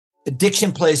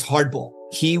Addiction plays hardball.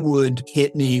 He would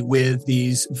hit me with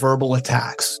these verbal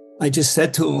attacks. I just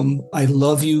said to him, I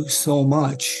love you so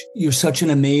much. You're such an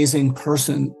amazing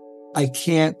person. I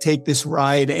can't take this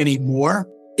ride anymore.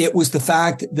 It was the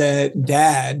fact that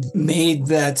Dad made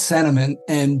that sentiment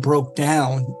and broke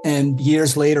down. And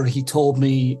years later, he told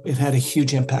me it had a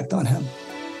huge impact on him.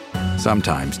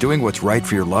 Sometimes doing what's right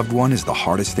for your loved one is the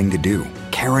hardest thing to do.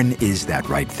 Karen is that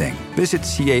right thing. Visit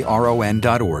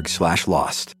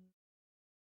caron.org/lost.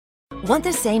 Want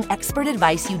the same expert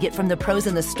advice you get from the pros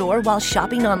in the store while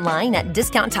shopping online at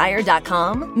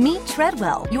DiscountTire.com? Meet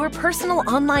Treadwell, your personal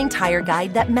online tire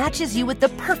guide that matches you with the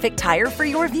perfect tire for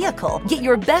your vehicle. Get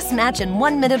your best match in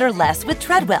 1 minute or less with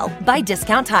Treadwell by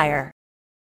Discount Tire.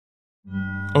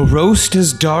 A roast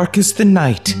as dark as the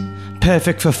night,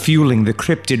 perfect for fueling the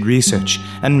cryptid research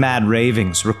and mad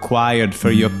ravings required for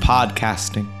your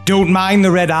podcasting. Don't mind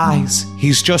the red eyes.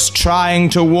 He's just trying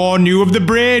to warn you of the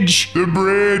bridge. The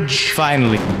bridge.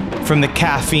 Finally, from the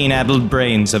caffeine-addled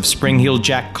brains of Spring Heel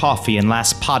Jack Coffee and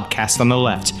Last Podcast on the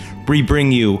left, we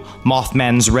bring you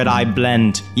Mothman's Red Eye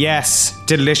Blend. Yes,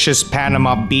 delicious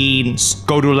Panama beans.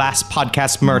 Go to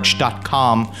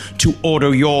lastpodcastmerch.com to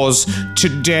order yours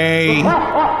today.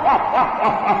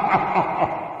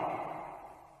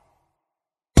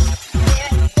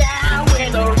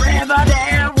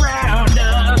 Riverdale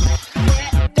Roundup.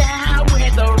 Get down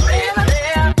with the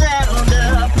Riverdale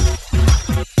Roundup.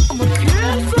 I'ma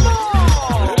kiss them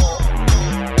all.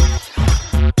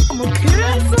 I'ma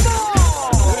kiss them all.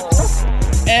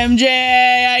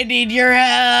 MJ, I need your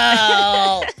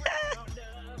help.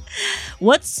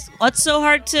 What's so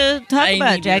hard to talk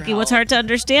about, Jackie? What's hard to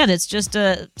understand? It's just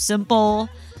a simple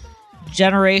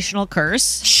generational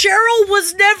curse. Cheryl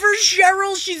was never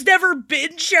Cheryl. She's never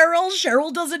been Cheryl.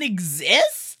 Cheryl doesn't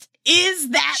exist. Is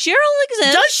that Cheryl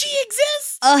exists? Does she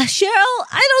exist? Cheryl,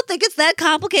 I don't think it's that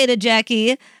complicated,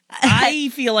 Jackie. I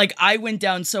feel like I went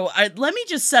down. So let me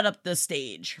just set up the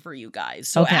stage for you guys.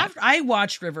 So after I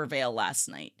watched Riverdale last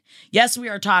night, yes, we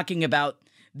are talking about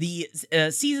the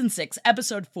season 6,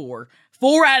 episode 4.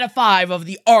 4 out of 5 of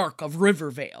the arc of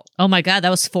Riverdale. Oh my God,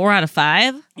 that was 4 out of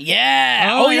 5?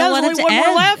 Yeah. Oh yeah, there's only one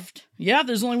more left. Yeah,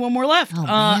 there's only one more left. Oh,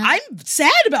 I'm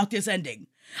sad about this ending.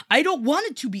 I don't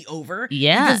want it to be over.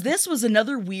 Yeah. Because this was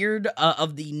another weird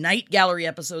of the Night Gallery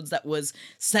episodes that was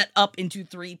set up into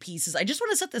 3 pieces. I just want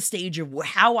to set the stage of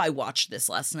how I watched this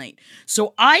last night.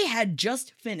 So I had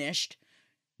just finished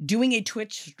doing a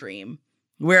Twitch stream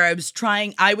where I was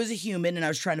a human and I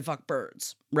was trying to fuck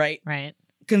birds, right? Right.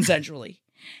 Consensually.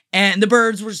 And the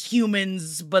birds were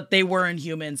humans, but they weren't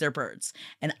humans, they're birds.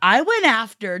 And I went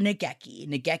after Nageki.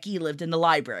 Nageki lived in the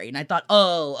library, and I thought,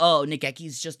 oh,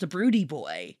 Nageki's just a broody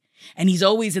boy. And he's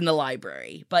always in the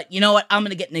library. But you know what? I'm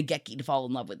gonna get Nageki to fall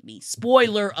in love with me.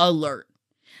 Spoiler alert.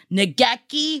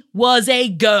 Nageki was a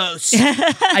ghost.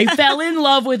 I fell in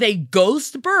love with a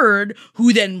ghost bird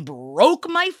who then broke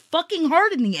my fucking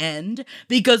heart in the end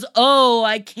because,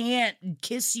 I can't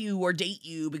kiss you or date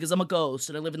you because I'm a ghost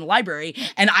and I live in the library.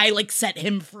 And I set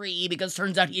him free because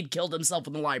turns out he had killed himself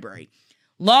in the library.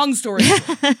 Long story short,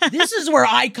 this is where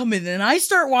I come in and I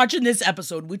start watching this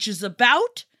episode, which is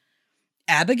about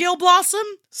Abigail Blossom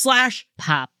 /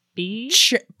 Poppy /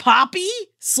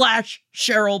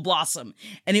 Cheryl Blossom.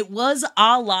 And it was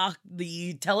a la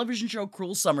the television show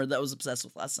Cruel Summer that I was obsessed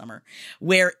with last summer,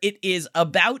 where it is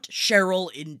about Cheryl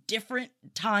in different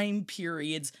time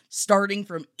periods, starting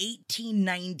from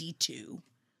 1892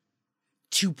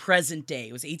 to present day.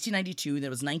 It was 1892, then it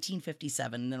was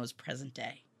 1957, and then it was present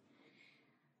day.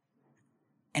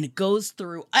 And it goes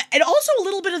through, and also a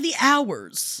little bit of the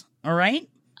hours, all right?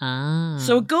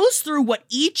 So it goes through what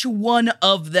each one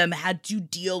of them had to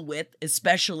deal with,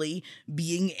 especially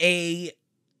being is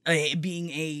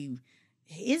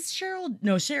Cheryl?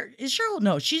 No, is Cheryl?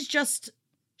 No, she's just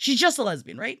a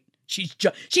lesbian, right? She's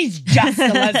just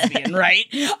a lesbian, right?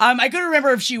 I couldn't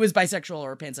remember if she was bisexual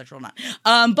or pansexual or not.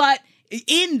 But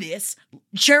in this,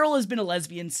 Cheryl has been a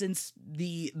lesbian since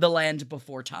the land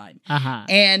before time.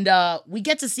 And we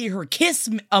get to see her kiss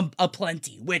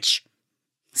aplenty, which,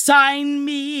 sign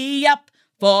me up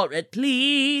for it,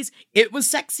 please. It was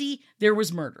sexy. There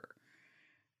was murder.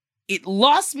 It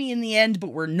lost me in the end,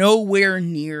 but we're nowhere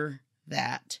near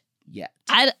that yet.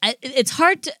 It's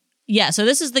hard to... Yeah, so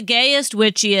this is the gay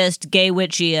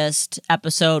witchiest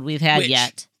episode we've had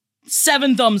yet.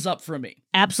 7 thumbs up from me.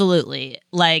 Absolutely.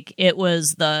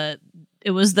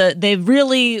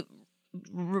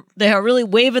 They are really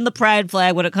waving the pride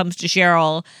flag when it comes to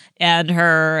Cheryl and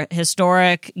her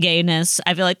historic gayness.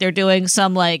 I feel like they're doing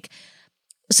some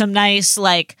nice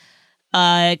kind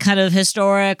of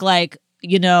historic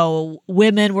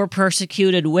women were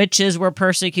persecuted, witches were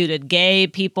persecuted, gay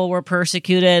people were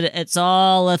persecuted. It's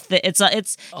all I think it's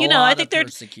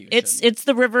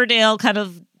the Riverdale kind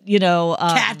of,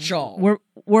 catch-all.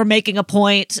 We're making a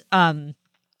point,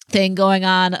 thing going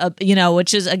on,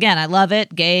 which is, again, I love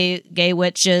it. Gay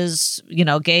witches,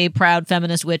 gay proud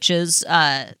feminist witches.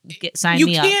 Sign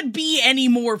me up. You can't be any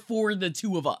more for the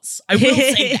two of us. I will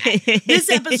say that.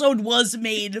 This episode was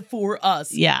made for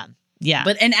us. Yeah. Yeah.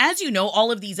 And as you know,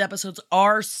 all of these episodes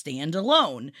are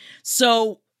standalone.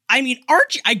 So, I mean,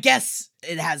 Archie, I guess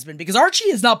it has been, because Archie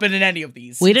has not been in any of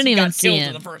these. We didn't even see him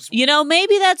in the first one.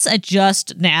 Maybe that's a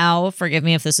just now. Forgive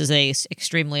me if this is a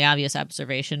extremely obvious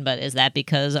observation, but is that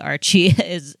because Archie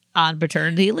is on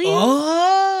paternity leave?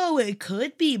 Oh, it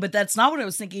could be, but that's not what I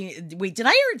was thinking. Wait, did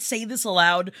I ever say this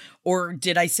aloud, or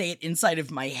did I say it inside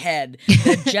of my head?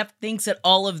 That Jeff thinks that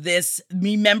all of this,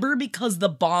 remember, because the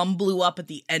bomb blew up at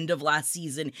the end of last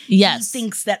season, yes, he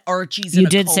thinks that Archie's in a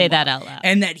did coma say that out loud.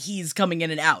 And that he's coming in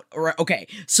and out. Okay,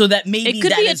 so that maybe it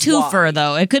could be a twofer,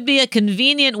 though. It could be a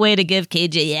convenient way to give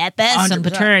KJ at best some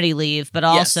paternity leave, but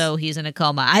also he's in a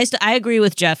coma. I agree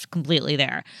with Jeff completely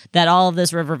there, that all of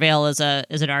this Riverdale is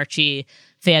an Archie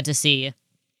fantasy.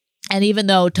 And even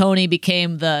though Tony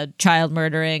became the child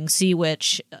murdering sea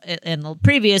witch in the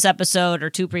previous episode, or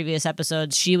two previous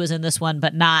episodes, she was in this one,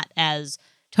 but not as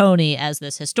Tony, as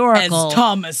this historical. As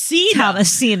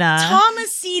Thomasina.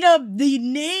 Thomasina, the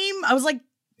name, I was like,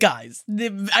 guys,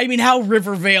 how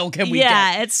Rivervale can we get?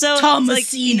 Yeah, it's so...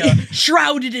 Thomasina,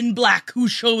 shrouded in black, who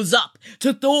shows up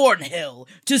to Thornhill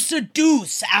to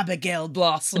seduce Abigail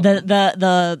Blossom.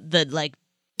 The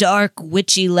dark,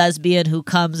 witchy lesbian who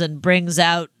comes and brings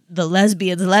out the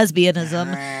lesbianism.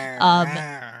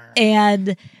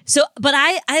 And so, but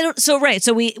I don't, so right.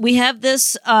 So we have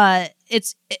this, my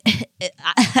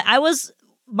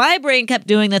brain kept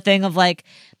doing the thing of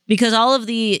because all of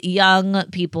the young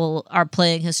people are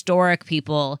playing historic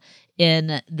people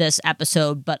in this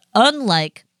episode, but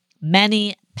unlike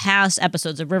many past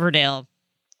episodes of Riverdale,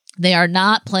 they are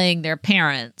not playing their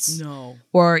parents. No.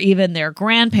 Or even their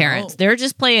grandparents. No. They're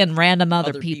just playing random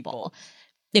other people.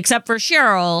 Except for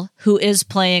Cheryl, who is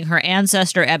playing her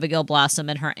ancestor Abigail Blossom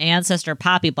and her ancestor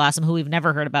Poppy Blossom, who we've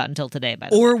never heard about until today, by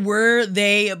the way. Or were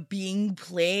they being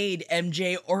played,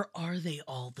 MJ, or are they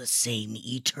all the same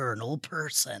eternal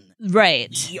person?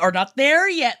 Right. We are not there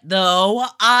yet, though.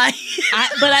 I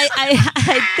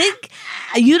think...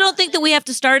 You don't think that we have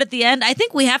to start at the end? I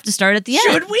think we have to start at the end.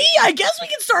 Should we? I guess we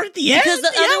can start at the end. Because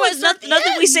otherwise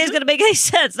nothing we say is going to make any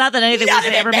sense. Not that anything we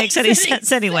say ever makes any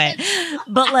sense anyway.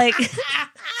 But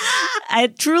I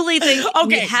truly think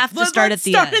we have to start at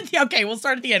the end. Okay, we'll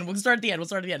start at the end. We'll start at the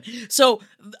end. So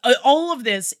all of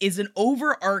this is an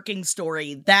overarching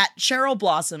story that Cheryl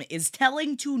Blossom is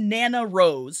telling to Nana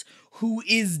Rose, who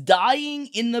is dying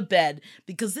in the bed,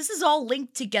 because this is all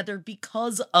linked together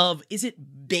because of, is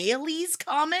it Bailey's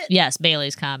Comet? Yes,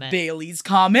 Bailey's Comet.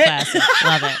 Classic.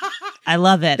 Love it. I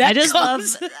love it.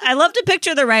 I love to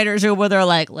picture the writers where they're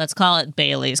like, let's call it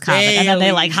Bailey's Comet. And then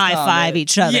they high five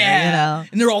each other, And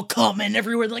they're all coming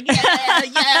everywhere. They're like,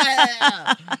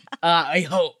 yeah.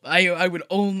 I would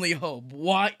only hope.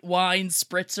 Wine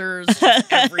spritzers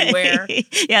everywhere.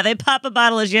 Yeah, they pop a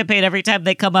bottle of champagne every time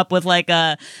they come up with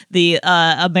the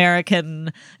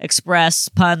American Express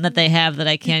pun that they have that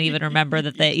I can't even remember,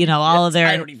 that they, all of their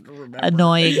I don't even remember.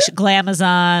 Annoying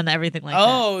Glamazon, everything like that.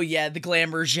 Oh, yeah, the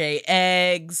Glamourget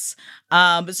eggs.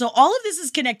 So all of this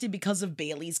is connected because of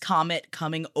Bailey's Comet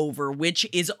coming over, which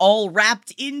is all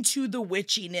wrapped into the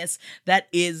witchiness that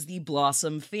is the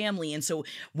Blossom family. And so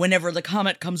whenever the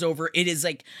comet comes over, it is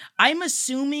I'm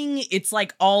assuming it's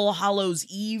All Hallows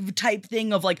Eve type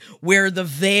thing of where the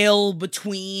veil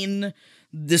between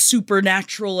the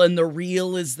supernatural and the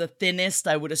real is the thinnest,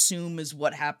 I would assume, is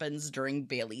what happens during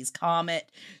Bailey's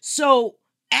Comet. So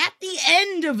at the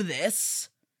end of this,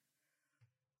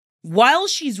 while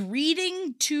she's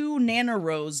reading to Nana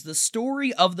Rose the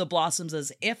story of the Blossoms,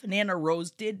 as if Nana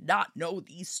Rose did not know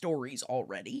these stories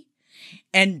already,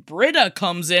 and Britta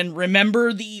comes in,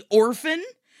 remember the orphan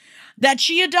that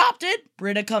she adopted?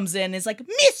 Britta comes in and is like,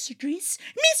 Mistress,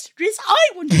 I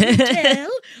want to hear the tale.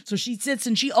 So she sits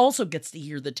and she also gets to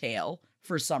hear the tale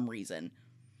for some reason.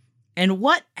 And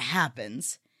what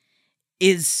happens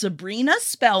is Sabrina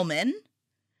Spellman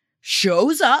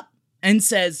shows up and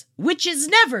says, witches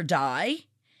never die.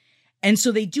 And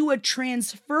so they do a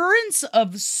transference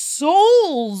of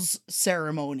souls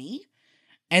ceremony,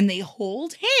 and they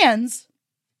hold hands,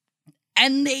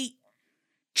 and they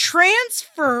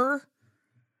transfer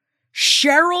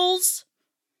Cheryl's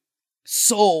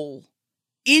soul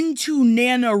into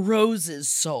Nana Rose's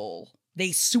soul.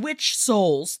 They switch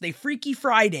souls. They Freaky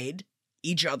Friday'd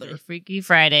each other. Freaky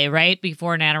Friday, right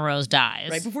before Nana Rose dies.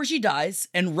 Right before she dies,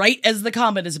 and right as the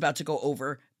comet is about to go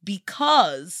over,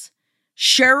 because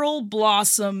Cheryl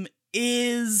Blossom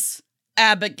is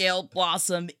Abigail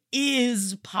Blossom,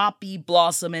 is Poppy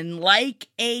Blossom, and like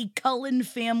a Cullen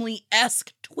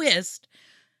family-esque twist,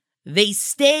 they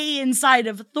stay inside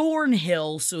of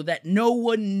Thornhill so that no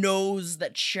one knows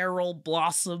that Cheryl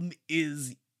Blossom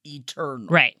is eternal.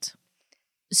 Right.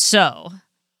 So,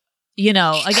 again,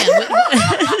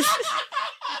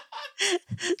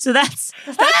 so that's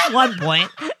one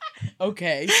point.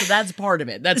 Okay, so that's part of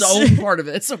it. That's the only part of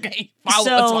it. It's okay.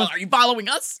 Are you following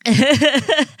us?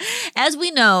 As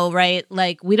we know, right,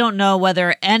 like we don't know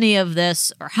whether any of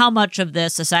this or how much of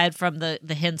this, aside from the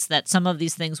hints that some of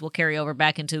these things will carry over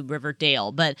back into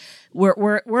Riverdale, but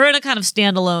we're in a kind of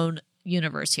standalone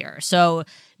universe here. So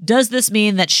does this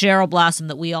mean that Cheryl Blossom,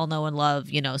 that we all know and love,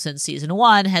 since season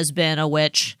 1, has been a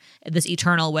witch, this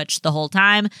eternal witch the whole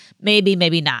time? Maybe,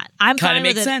 maybe not. I'm kind fine of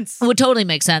with makes it. sense. It would totally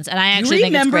make sense, and I actually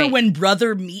think it's great. Remember when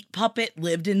Brother Meat Puppet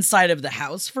lived inside of the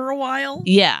house for a while?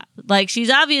 Yeah, like she's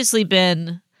obviously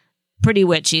been pretty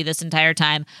witchy this entire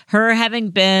time. Her having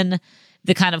been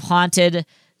the kind of haunted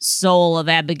soul of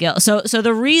Abigail. So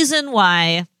the reason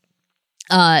why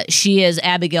she is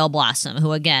Abigail Blossom,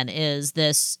 who again is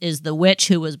the witch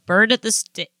who was burned at the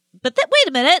stake. But wait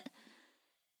a minute,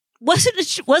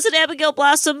 wasn't Abigail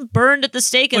Blossom burned at the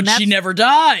stake? But she never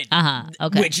died.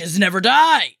 Okay. Witches never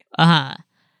die.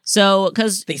 So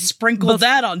because they sprinkled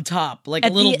that on top, like a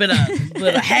little bit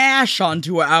of hash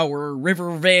onto our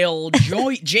Riverdale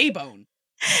J-bone.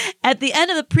 At the end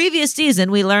of the previous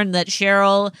season, we learned that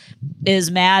Cheryl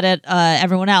is mad at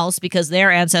everyone else because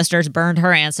their ancestors burned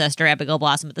her ancestor, Abigail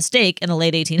Blossom, at the stake in the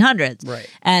late 1800s. Right.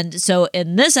 And so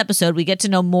in this episode, we get to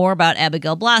know more about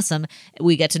Abigail Blossom.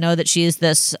 We get to know that she is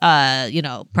this,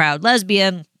 proud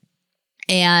lesbian.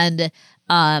 And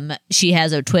she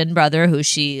has a twin brother who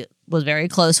she was very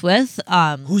close with.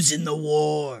 Who's in the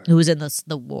war. Who's in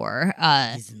the war.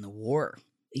 He's in the war.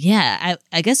 Yeah,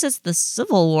 I guess it's the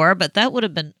Civil War, but that would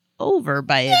have been over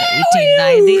by the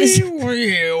 1890s.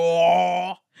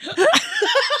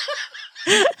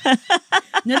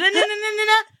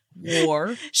 No.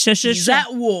 War. He's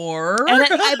at war. And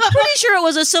I'm pretty sure it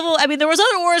was a civil... I mean, there was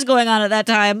other wars going on at that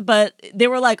time, but they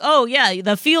were like, oh, yeah,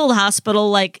 the field hospital,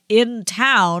 like, in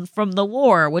town from the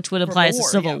war, which would imply it's a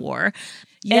civil war.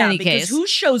 Yeah, in any because case. who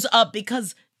shows up?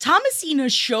 Because Thomasina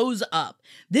shows up.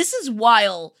 This is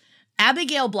while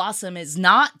Abigail Blossom is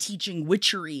not teaching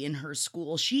witchery in her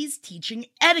school. She's teaching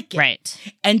etiquette.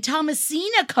 Right. And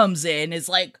Thomasina comes in, is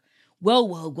like,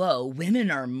 whoa, women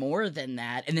are more than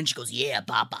that. And then she goes, yeah,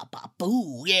 ba, ba, ba,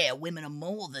 boo, yeah, women are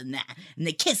more than that. And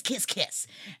they kiss.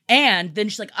 And then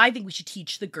she's like, I think we should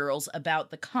teach the girls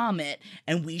about the comet,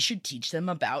 and we should teach them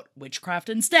about witchcraft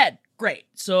instead. Great.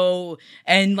 So,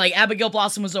 and like Abigail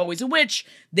Blossom was always a witch.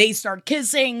 They start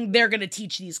kissing. They're going to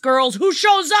teach these girls. Who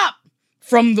shows up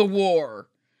from the war?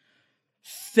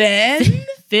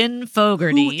 Finn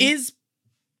Fogarty. Who is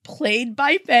played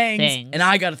by Fangs. And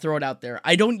I gotta throw it out there.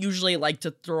 I don't usually like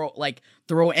to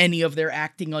throw any of their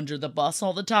acting under the bus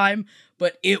all the time,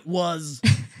 but it was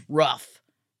rough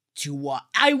to watch.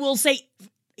 I will say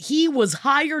he was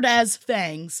hired as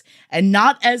Fangs and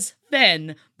not as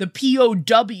Fenn, the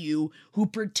POW who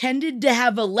pretended to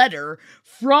have a letter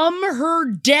from her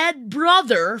dead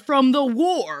brother from the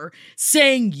war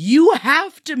saying, you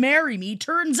have to marry me.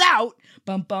 Turns out,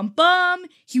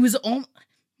 he was only...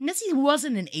 Nessie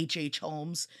wasn't an H.H.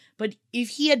 Holmes, but if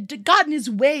he had gotten his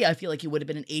way, I feel like he would have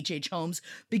been an H.H. Holmes,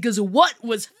 because what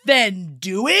was Fenn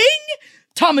doing?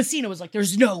 Thomasina was like,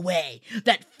 there's no way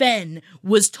that Fenn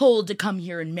was told to come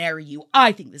here and marry you.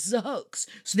 I think this is a hoax.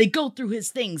 So they go through his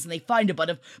things and they find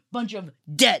a bunch of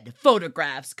dead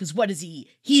photographs, because what is he?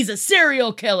 He's a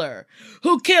serial killer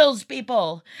who kills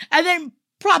people and then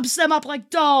props them up like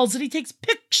dolls, and he takes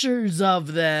pictures of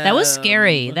them. That was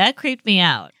scary. That creeped me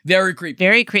out. Very creepy.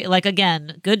 Very creepy. Like,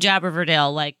 again, good job,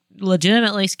 Riverdale. Like,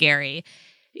 legitimately scary.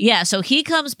 Yeah, so he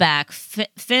comes back.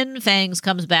 Finn Fangs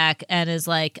comes back and is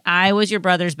like, I was your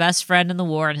brother's best friend in the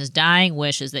war, and his dying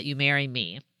wish is that you marry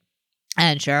me.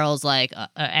 And Cheryl's like,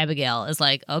 Abigail is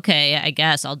like, okay, I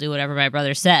guess I'll do whatever my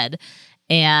brother said.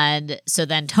 And so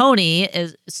then Tony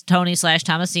 /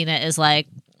 Thomasina is like,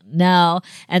 no.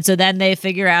 And so then they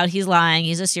figure out he's lying.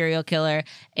 He's a serial killer.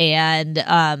 And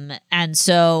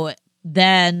so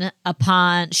then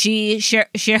upon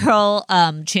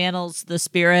Cheryl channels the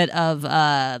spirit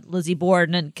of Lizzie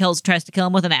Borden and tries to kill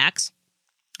him with an axe.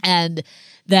 And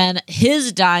then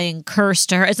his dying curse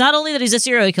to her. It's not only that he's a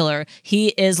serial killer, he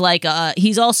is like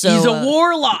he's a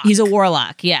warlock. He's a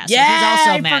warlock, yes. Yeah, he's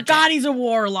also I magic. forgot he's a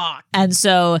warlock. And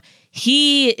so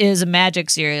he is a magic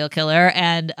serial killer,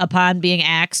 and upon being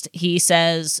axed, he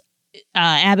says,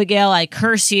 Abigail, I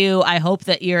curse you. I hope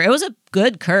that it was a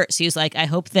good curse. He's like, I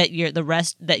hope that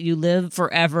that you live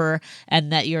forever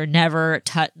and that you're never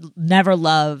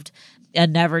loved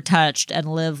and never touched and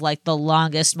live like the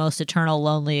longest, most eternal,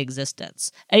 lonely existence.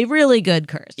 A really good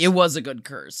curse. It was a good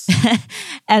curse.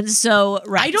 And so,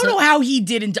 right. I don't know how he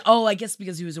didn't. Oh, I guess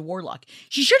because he was a warlock.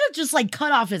 She should have just like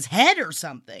cut off his head or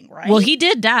something, right? Well, he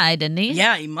did die, didn't he?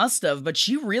 Yeah, he must have. But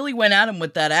she really went at him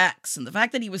with that axe. And the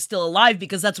fact that he was still alive,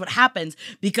 because that's what happens,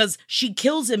 because she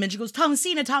kills him and she goes,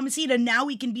 Thomasina, now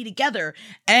we can be together.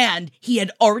 And he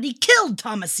had already killed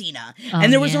Thomasina.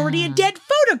 And there was already a dead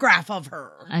photograph of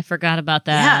her. I forgot about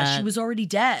that. Yeah, she was already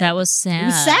dead. That was sad. It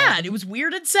was sad. It was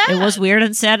weird and sad. It was weird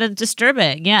and sad and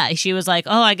disturbing. Yeah, she was like,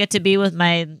 "Oh, I get to be with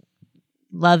my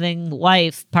loving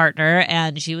wife partner,"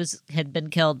 and she had been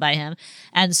killed by him.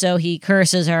 And so he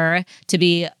curses her to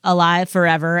be alive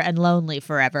forever and lonely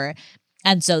forever.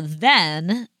 And so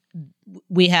then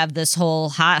we have this whole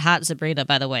hot Sabrina,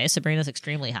 by the way. Sabrina's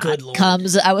extremely hot. Good Lord.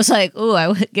 Comes, I was like,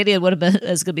 ooh, Gideon would have been,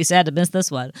 it's going to be sad to miss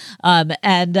this one.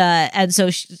 And so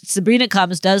Sabrina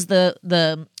comes, does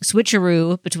the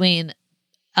switcheroo between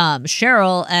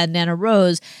Cheryl and Nana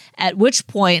Rose, at which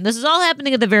point, this is all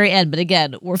happening at the very end, but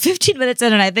again, we're 15 minutes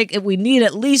in, and I think we need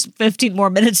at least 15 more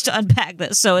minutes to unpack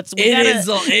this. So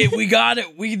we got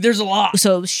it. There's a lot.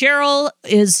 So Cheryl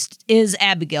is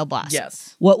Abigail Bloss.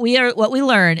 Yes. What we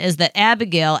learn is that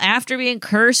Abigail, after being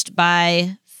cursed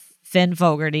by Finn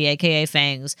Fogarty, aka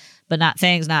Fangs, but not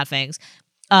Fangs,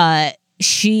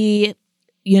 she,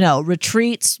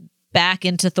 retreats back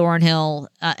into Thornhill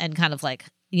and kind of like,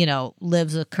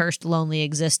 lives a cursed, lonely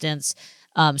existence,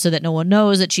 so that no one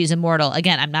knows that she's immortal.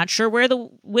 Again, I'm not sure where the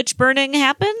witch burning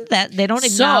happened. That they don't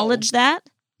acknowledge that.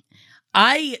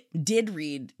 I did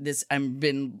read this. I've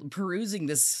been perusing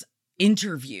this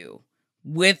interview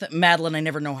with Madeline. I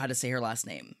never know how to say her last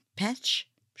name.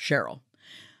 Cheryl.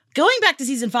 Going back to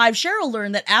season 5, Cheryl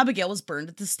learned that Abigail was burned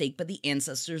at the stake by the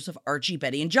ancestors of Archie,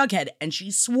 Betty, and Jughead, and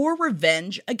she swore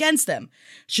revenge against them.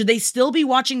 Should they still be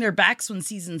watching their backs when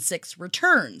season 6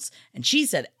 returns? And she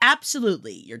said,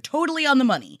 absolutely, you're totally on the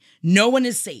money. No one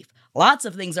is safe. Lots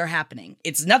of things are happening.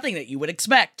 It's nothing that you would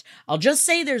expect. I'll just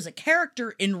say there's a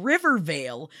character in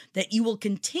Riverdale that you will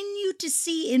continue to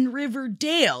see in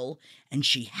Riverdale, and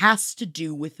she has to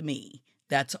do with me.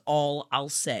 That's all I'll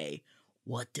say.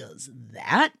 What does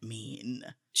that mean?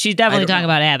 She's definitely talking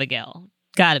about Abigail.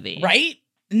 Gotta be. Right?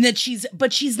 And that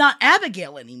she's not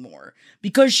Abigail anymore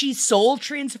because she's soul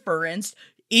transferenced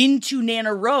into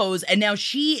Nana Rose, and now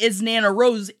she is Nana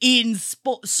Rose in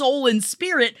soul and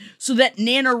spirit, so that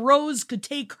Nana Rose could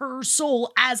take her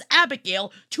soul as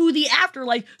Abigail to the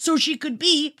afterlife so she could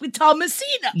be with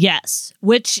Thomasina. Yes,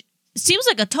 which seems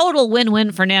like a total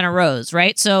win-win for Nana Rose,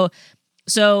 right? So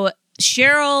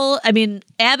Cheryl,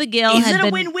 Abigail Is it a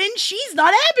win-win? She's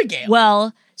not Abigail.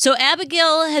 Well, so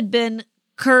Abigail had been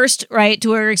cursed, right,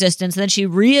 to her existence. Then she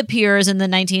reappears in the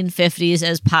 1950s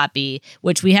as Poppy,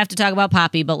 which we have to talk about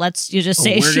Poppy, but you just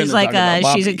say she's like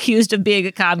she's accused of being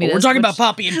a communist. We're talking about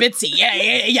Poppy and Bitsy.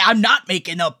 Yeah. I'm not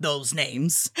making up those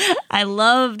names. I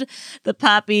loved the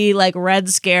Poppy Red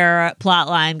Scare plot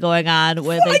line going on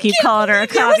where they keep calling her a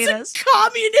communist. There was a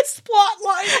communist plot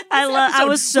line. I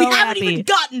was so happy. We haven't happy. even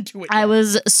gotten to it yet. I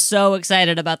was so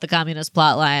excited about the communist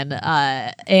plot line.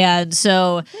 And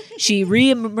so she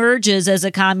reemerges as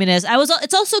a communist.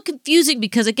 It's also confusing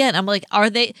because, again, I'm like,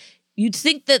 you'd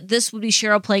think that this would be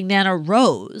Cheryl playing Nana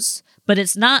Rose, but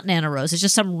it's not Nana Rose. It's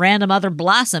just some random other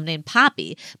blossom named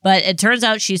Poppy. But it turns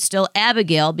out she's still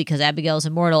Abigail because Abigail is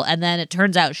immortal. And then it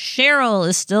turns out Cheryl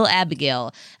is still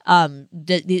Abigail. Poppy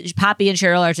and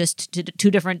Cheryl are just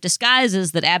two different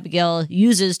disguises that Abigail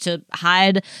uses to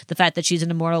hide the fact that she's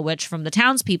an immortal witch from the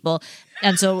townspeople.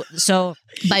 And so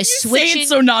by switching, say it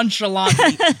so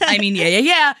nonchalantly.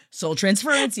 Yeah. Soul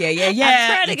transference.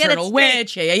 Yeah. Eternal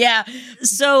witch. Yeah.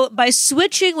 So by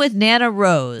switching with Nana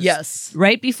Rose, yes,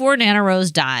 right before Nana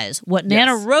Rose dies, what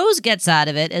Nana Rose gets out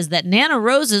of it is that Nana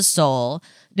Rose's soul.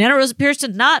 Nana Rose appears to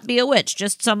not be a witch,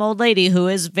 just some old lady who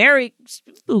is very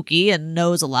spooky and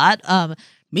knows a lot.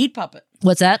 Meat puppet.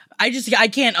 What's that? I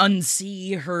can't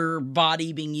unsee her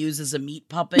body being used as a meat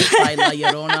puppet by La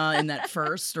Llorona in that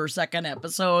first or second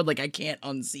episode. I can't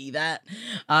unsee that.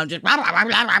 Just.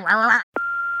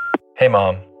 Hey,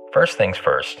 Mom. First things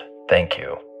first. Thank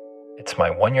you. It's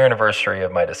my 1-year anniversary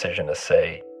of my decision to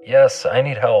say, yes, I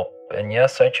need help, and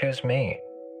yes, I choose me.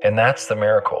 And that's the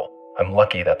miracle. I'm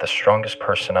lucky that the strongest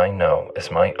person I know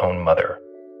is my own mother.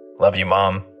 Love you,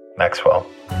 Mom. Maxwell.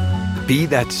 Be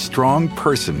that strong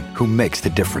person who makes the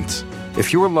difference.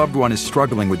 If your loved one is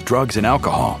struggling with drugs and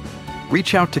alcohol,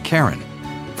 reach out to Karen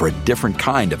for a different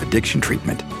kind of addiction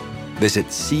treatment. Visit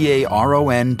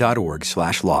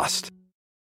caron.org/lost.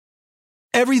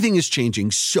 Everything is changing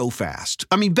so fast.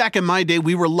 I mean, back in my day,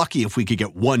 we were lucky if we could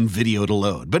get one video to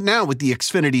load. But now with the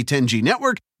Xfinity 10G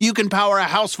network, you can power a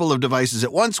house full of devices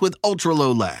at once with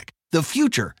ultra-low lag. The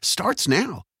future starts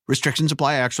now. Restrictions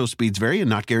apply. Actual speeds vary and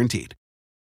not guaranteed.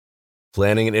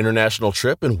 Planning an international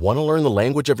trip and want to learn the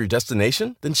language of your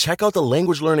destination? Then check out the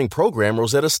language learning program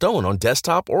Rosetta Stone on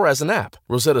desktop or as an app.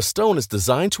 Rosetta Stone is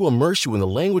designed to immerse you in the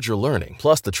language you're learning.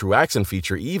 Plus, the True Accent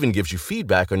feature even gives you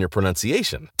feedback on your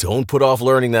pronunciation. Don't put off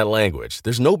learning that language.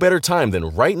 There's no better time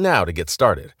than right now to get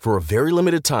started. For a very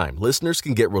limited time, listeners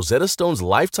can get Rosetta Stone's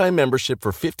lifetime membership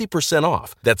for 50%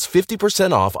 off. That's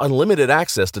 50% off unlimited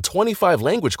access to 25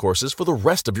 language courses for the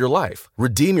rest of your life.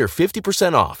 Redeem your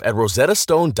 50% off at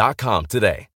rosettastone.com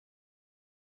today.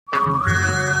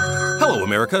 Hello,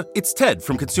 America. It's Ted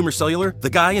from Consumer Cellular, the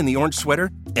guy in the orange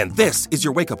sweater, and this is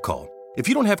your wake-up call. If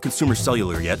you don't have Consumer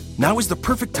Cellular yet, now is the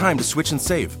perfect time to switch and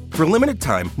save. For a limited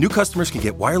time, new customers can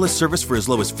get wireless service for as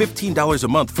low as $15 a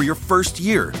month for your first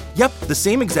year. Yep, the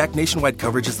same exact nationwide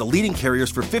coverage as the leading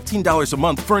carriers for $15 a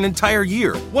month for an entire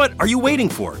year. What are you waiting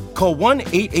for? Call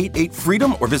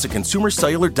 1-888-FREEDOM or visit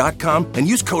consumercellular.com and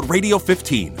use code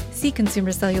RADIO15. See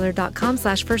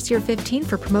consumercellular.com/firstyear15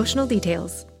 for promotional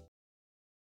details.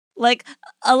 Like,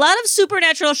 a lot of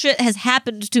supernatural shit has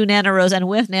happened to Nana Rose and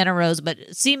with Nana Rose, but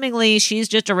seemingly she's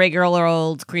just a regular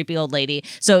old, creepy old lady.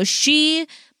 So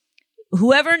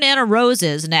whoever Nana Rose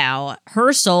is now,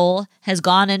 her soul has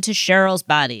gone into Cheryl's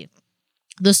body.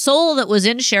 The soul that was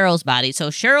in Cheryl's body, so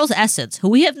Cheryl's essence, who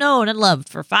we have known and loved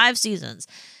for 5 seasons,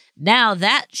 now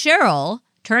that Cheryl,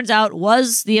 turns out,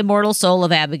 was the immortal soul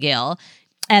of Abigail,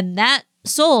 and that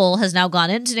soul has now gone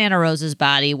into Nana Rose's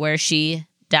body where she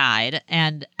died.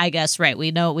 And I guess, right, we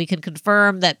can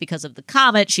confirm that because of the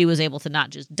comet, she was able to not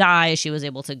just die, she was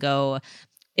able to go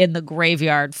in the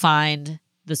graveyard, find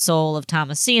the soul of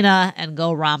Thomasina, and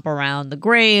go romp around the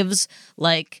graves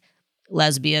like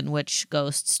lesbian witch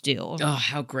ghosts do. Oh,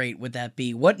 how great would that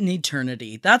be? What an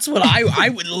eternity. That's what I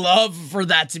would love for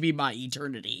that to be my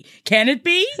eternity. Can it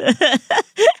be?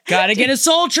 Gotta get a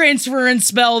soul transference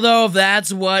spell, though, if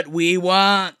that's what we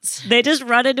want. They just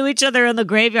run into each other in the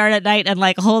graveyard at night and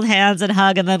like hold hands and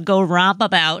hug and then go romp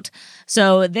about.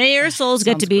 So their souls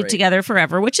get to be together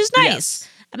forever, which is nice. Yes.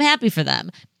 I'm happy for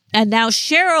them. And now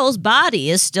Cheryl's body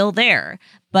is still there.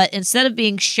 But instead of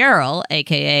being Cheryl,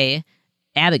 a.k.a.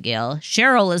 Abigail,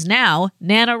 Cheryl is now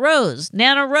Nana Rose.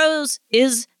 Nana Rose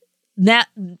is talk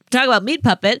about meat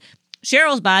puppet.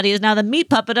 Cheryl's body is now the meat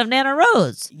puppet of Nana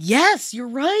Rose. Yes, you're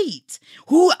right.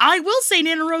 Who I will say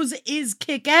Nana Rose is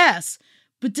kick-ass.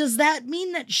 But does that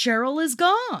mean that Cheryl is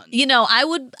gone? You know, I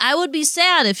would be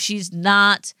sad if she's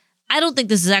not. I don't think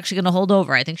this is actually going to hold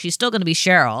over. I think she's still going to be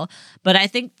Cheryl. But I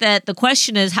think that the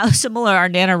question is, how similar are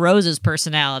Nana Rose's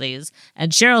personalities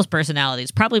and Cheryl's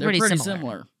personalities? Probably pretty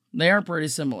similar. They are pretty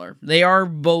similar. They are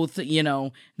both,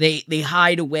 they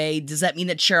hide away. Does that mean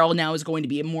that Cheryl now is going to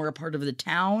be more a part of the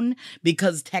town?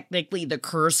 Because technically the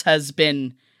curse has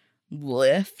been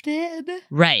lifted?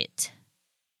 Right.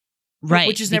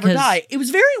 Which is never die. It was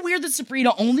very weird that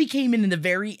Sabrina only came in the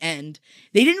very end.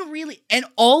 They didn't really, and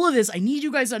all of this, I need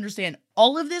you guys to understand,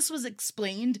 all of this was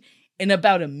explained in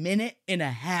about a minute and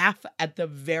a half at the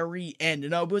very end.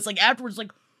 And I was like, afterwards,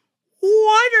 like,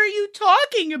 what are you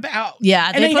talking about?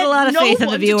 Yeah, they put a lot of faith in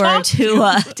the viewer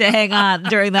to hang on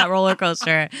during that roller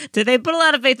coaster. They put a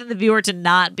lot of faith in the viewer to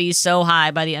not be so high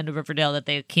by the end of Riverdale that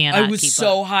they cannot keep up. I was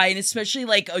so high, and especially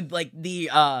like the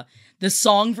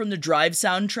song from the Drive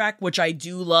soundtrack, which I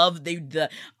do love.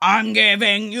 I'm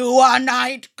giving you a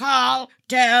night call,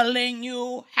 telling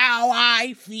you how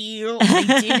I feel. They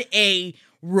did a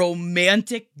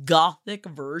romantic gothic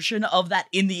version of that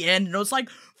in the end, and I was like,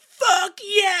 fuck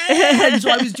yeah! And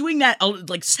so I was doing that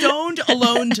like stoned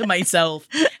alone to myself,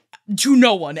 to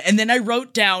no one. And then I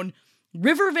wrote down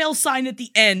Rivervale sign at the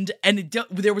end, and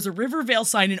there was a Rivervale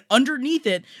sign, and underneath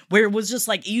it, where it was just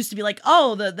like, it used to be like,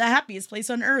 oh, the happiest place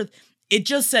on earth. It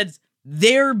just said,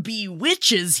 there be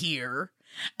witches here.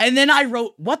 And then I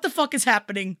wrote, what the fuck is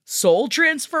happening? Soul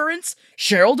transference?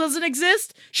 Cheryl doesn't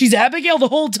exist? She's Abigail the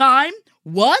whole time?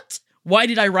 What? Why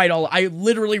did I write I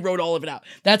literally wrote all of it out.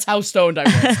 That's how stoned I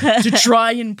was to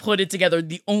try and put it together.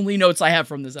 The only notes I have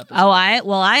from this episode.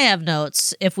 I have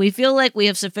notes. If we feel like we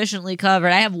have sufficiently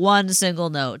covered, I have one single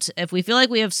note. If we feel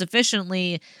like we have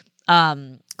sufficiently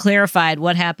clarified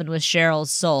what happened with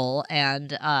Cheryl's soul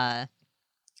and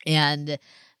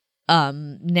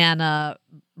Nana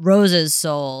Rose's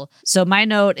soul. So my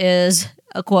note is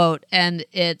a quote, and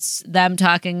it's them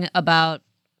talking about,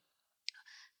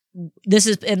 this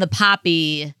is in the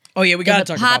Poppy. Oh yeah, we got to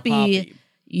talk about Poppy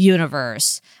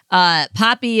universe.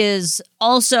 Poppy is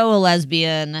also a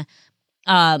lesbian.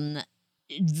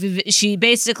 She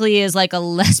basically is like a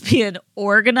lesbian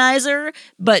organizer,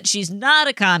 but she's not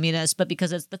a communist. But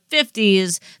because it's the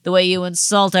 50s, the way you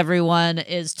insult everyone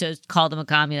is to call them a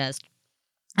communist.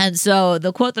 And so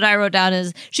the quote that I wrote down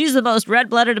is, she's the most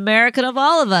red-blooded American of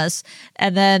all of us.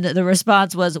 And then the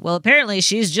response was, well, apparently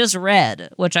she's just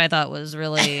red, which I thought was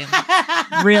really,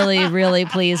 really, really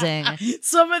pleasing.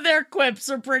 Some of their quips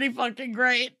are pretty fucking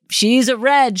great. She's a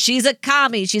red. She's a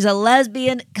commie. She's a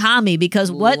lesbian commie,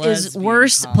 because what is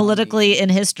worse politically in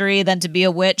history than to be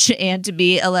a witch and to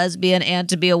be a lesbian and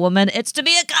to be a woman? It's to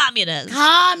be a communist.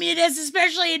 Communist,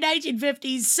 especially in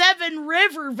 1957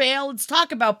 Riverdale. Let's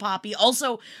talk about Poppy.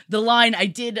 Also, the line I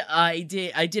did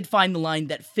find the line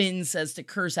that Finn says to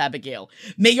curse Abigail.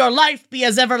 May your life be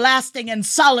as everlasting and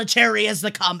solitary as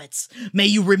the comets. May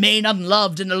you remain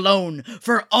unloved and alone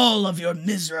for all of your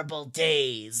miserable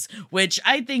days. Which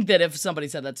I think that if somebody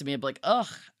said that to me, I'd be like, ugh,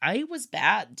 I was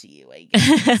bad to you, I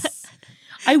guess.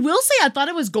 I will say I thought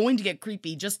it was going to get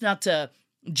creepy, just not to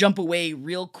jump away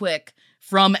real quick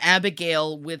from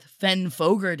Abigail with Fen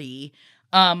Fogarty.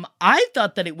 I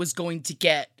thought that it was going to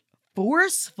get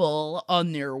forceful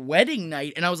on their wedding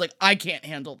night, and I was like, I can't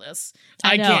handle this.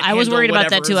 I know. I was worried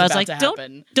about that too. I was like,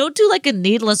 don't do like a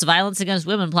needless violence against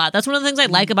women plot. That's one of the things I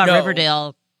like about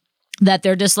Riverdale, that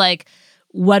they're just like,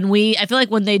 I feel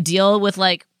like when they deal with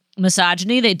like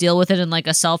misogyny, they deal with it in like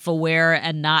a self-aware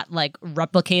and not like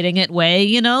replicating it way,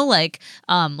 you know, like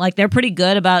they're pretty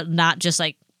good about not just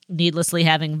like needlessly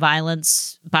having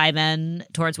violence by men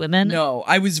towards women. No,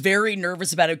 I was very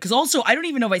nervous about it, because also, I don't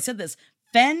even know if I said this,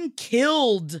 Fen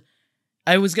killed,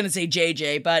 I was going to say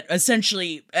JJ, but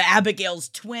essentially Abigail's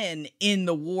twin in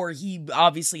the war. He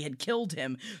obviously had killed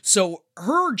him. So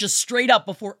her just straight up,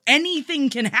 before anything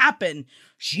can happen,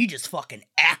 she just fucking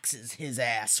axes his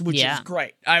ass, which is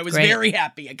great. I was very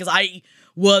happy, because I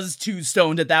was too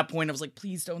stoned at that point. I was like,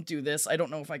 please don't do this. I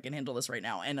don't know if I can handle this right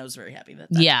now. And I was very happy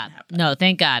that didn't happen. No,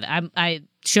 thank God.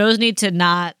 Shows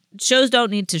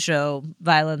don't need to show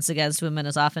violence against women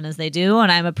as often as they do,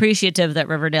 and I'm appreciative that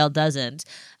Riverdale doesn't.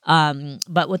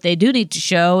 But what they do need to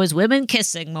show is women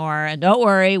kissing more, and don't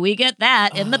worry, we get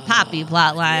that in the Poppy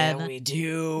plotline. Yeah, we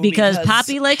do. Because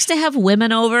Poppy likes to have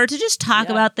women over to just talk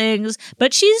about things,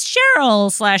 but she's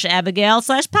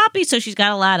Cheryl/Abigail/Poppy, so she's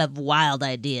got a lot of wild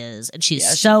ideas, and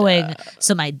she's sowing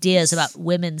some ideas about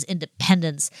women's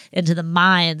independence into the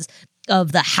minds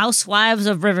of the housewives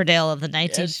of Riverdale of the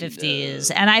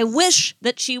 1950s. And I wish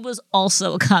that she was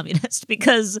also a communist,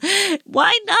 because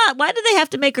why not? Why did they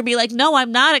have to make her be like, no,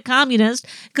 I'm not a communist?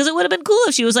 Because it would have been cool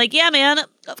if she was like, yeah, man,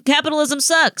 capitalism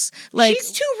sucks. Like,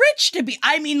 she's too rich to be.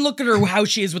 I mean, look at her, how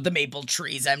she is with the maple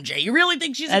trees, MJ. You really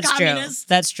think she's a communist?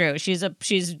 That's true. She's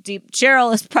deep.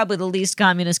 Cheryl is probably the least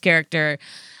communist character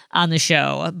on the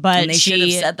show, but and they should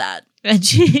have said that. And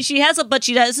she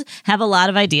does have a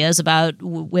lot of ideas about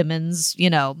women's,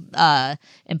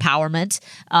 empowerment.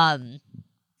 And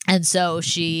so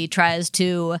she tries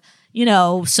to,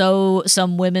 sow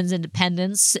some women's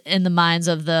independence in the minds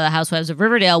of the housewives of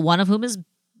Riverdale, one of whom is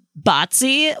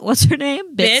Botsy. What's her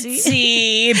name?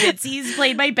 Bitsy. Bitsy's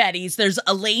played by Betty. There's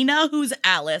Elena, who's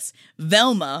Alice,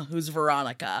 Velma, who's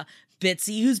Veronica,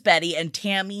 Bitsy, who's Betty, and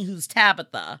Tammy, who's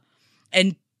Tabitha.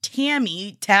 And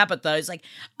Tabitha is like,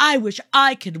 I wish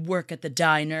I could work at the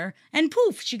diner. And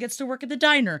poof, she gets to work at the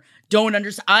diner. Don't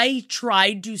understand. I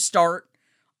tried to start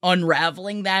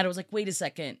unraveling that. I was like, wait a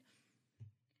second.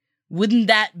 Wouldn't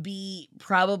that be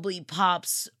probably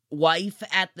Pop's wife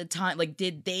at the time? Like,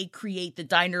 did they create the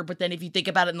diner? But then if you think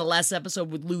about it, in the last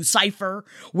episode with Lou Cypher,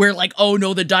 where like, oh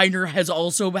no, the diner has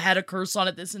also had a curse on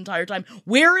it this entire time.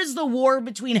 Where is the war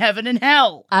between heaven and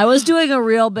hell? I was doing a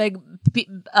real big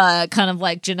kind of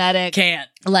like genetic,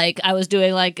 I was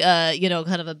doing like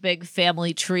kind of a big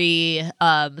family tree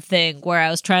thing where I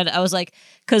was like,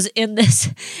 because in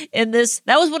this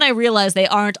that was when I realized they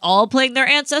aren't all playing their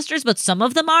ancestors, but some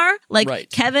of them are.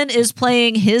 Like Kevin is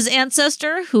playing his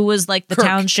ancestor, who was like the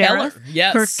town sheriff,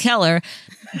 Kirk Keller.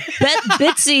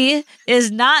 Bitsy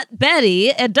is not Betty.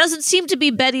 It doesn't seem to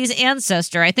be Betty's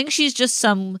ancestor. I think she's just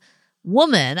some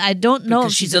woman. I don't know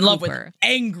if she's in love with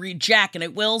angry Jack. And I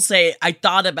will say, I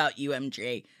thought about you,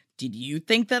 MJ. did you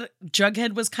think that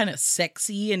Jughead was kind of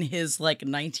sexy in his, like,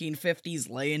 1950s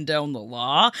laying down the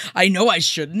law? I know I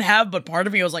shouldn't have, but part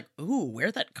of me was like, ooh,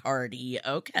 wear that cardie.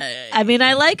 Okay. I mean,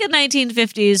 I like a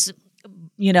 1950s,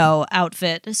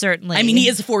 outfit, certainly. I mean, he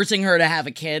is forcing her to have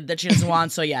a kid that she doesn't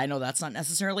want, so yeah, I know that's not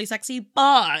necessarily sexy,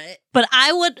 but... But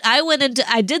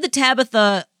I did the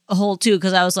Tabitha hole, too,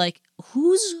 because I was like,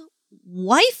 whose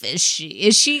wife is she?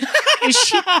 Is she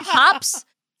Pop's?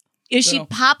 Is she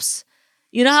Pop's?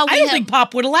 You know how I don't think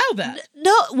Pop would allow that.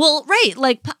 No, well, right,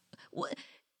 like...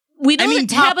 We know that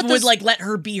Pop Tabitha's... would, like, let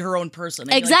her be her own person.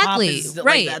 I mean, exactly, like, Pop is,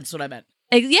 right. Like, that's what I meant.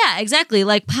 Yeah, exactly.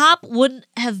 Like, Pop wouldn't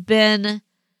have been...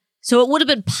 So it would have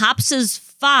been Pops's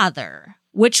father,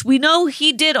 which we know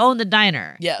he did own the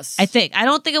diner. Yes. I think. I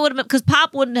don't think it would have been... Because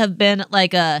Pop wouldn't have been,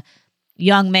 like, a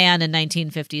young man in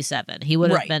 1957. He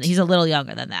would have been... He's a little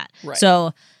younger than that. Right.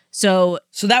 So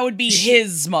that would be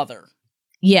his mother.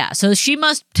 Yeah, so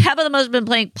Tabitha must have been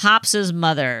playing Pops's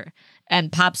mother,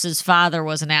 and Pops's father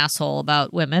was an asshole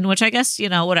about women, which I guess,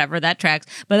 whatever, that tracks.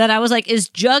 But then I was like, is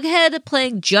Jughead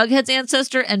playing Jughead's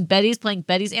ancestor and Betty's playing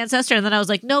Betty's ancestor? And then I was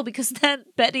like, no, because then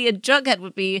Betty and Jughead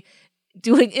would be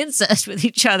doing incest with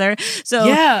each other. So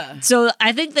yeah. So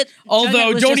I think that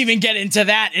although don't even get into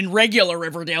that in regular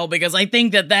Riverdale, because I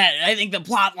think the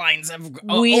plot lines have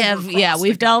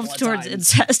we've delved towards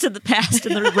incest in the past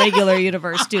in the regular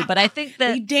universe too. But I think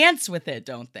that they dance with it,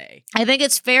 don't they? I think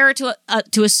it's fair to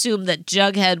assume that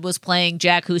Jughead was playing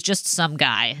Jack, who's just some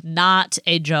guy, not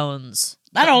a Jones.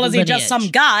 Not only is he just some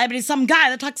guy, but he's some guy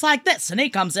that talks like this. And he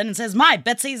comes in and says, my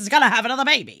Betsy's gonna have another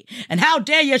baby. And how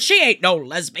dare you, she ain't no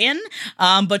lesbian.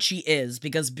 But she is,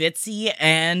 because Bitsy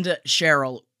and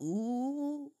Cheryl,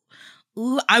 ooh,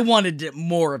 I wanted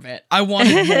more of it. I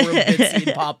wanted more of Bitsy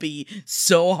and Poppy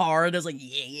so hard. I was like,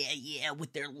 yeah,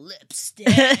 with their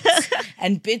lipsticks.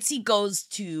 And Bitsy goes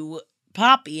to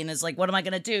Poppy and is like, what am I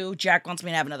gonna do? Jack wants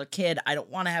me to have another kid. I don't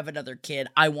want to have another kid.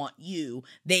 I want you.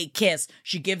 They kiss.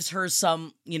 She gives her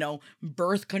some,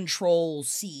 birth control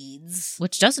seeds.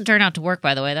 Which doesn't turn out to work,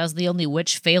 by the way. That was the only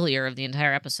witch failure of the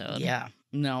entire episode. Yeah.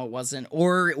 No, it wasn't.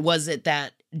 Or was it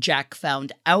that Jack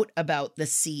found out about the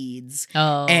seeds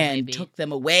and maybe took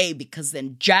them away, because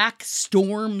then Jack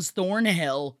storms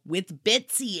Thornhill with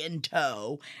Bitsy in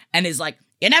tow and is like,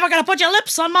 you're never going to put your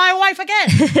lips on my wife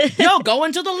again. You're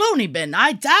going to the loony bin.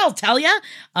 I'll tell you.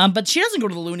 But she doesn't go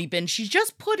to the loony bin. She's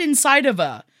just put inside of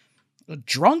a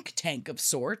drunk tank of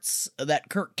sorts that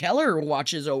Kirk Keller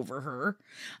watches over her,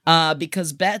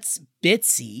 because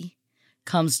Bitsy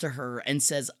comes to her and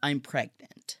says, I'm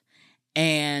pregnant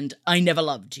and I never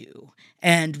loved you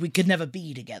and we could never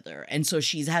be together. And so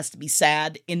she has to be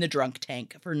sad in the drunk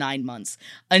tank for 9 months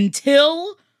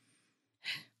until,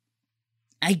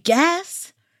 I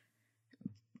guess,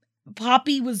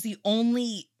 Poppy was the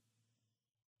only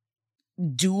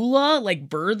doula, like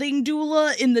birthing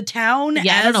doula in the town.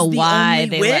 Yeah, I don't know why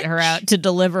they let her out to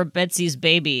deliver Betsy's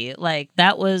baby. Like,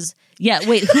 that was... Yeah,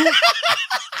 wait, who...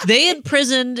 They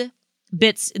imprisoned...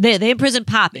 They imprisoned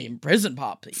Poppy.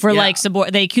 For like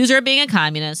they accuse her of being a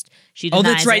communist. She denies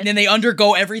that's right. it. And then they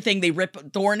undergo everything. They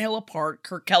rip Thornhill apart.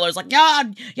 Kirk Keller's like, yeah,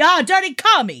 dirty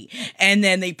commie. And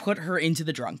then they put her into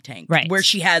the drunk tank, right? Where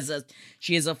she has a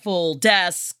full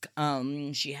desk.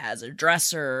 She has a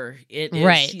dresser.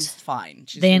 Right. She's fine.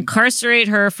 They incarcerate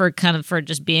her for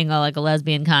just being a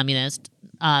lesbian communist.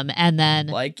 And then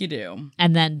like you do.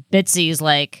 And then Bitsy's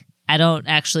like, I don't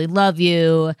actually love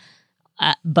you.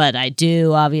 But I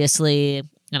do, obviously,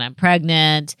 and I'm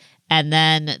pregnant. And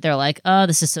then they're like, oh,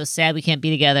 this is so sad. We can't be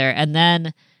together. And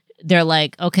then they're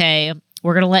like, okay,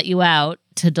 we're going to let you out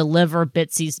to deliver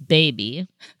Bitsy's baby,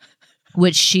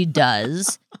 which she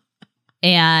does.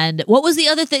 And what was the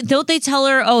other thing? Don't they tell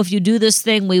her, oh, if you do this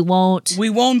thing, we won't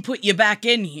put you back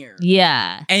in here.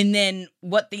 Yeah. And then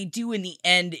what they do in the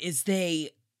end is they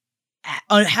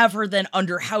have her then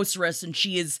under house arrest, and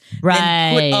she is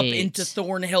then put up into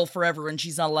Thornhill forever, and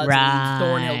she's not allowed to leave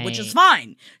Thornhill, which is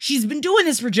fine. She's been doing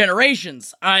this for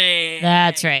generations.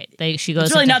 That's right. She goes.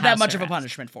 It's really not that house much arrest. of a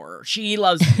punishment for her. She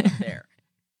loves it up there.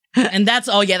 And that's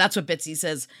what Bitsy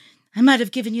says. I might have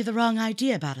given you the wrong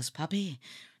idea about us, puppy.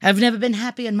 I've never been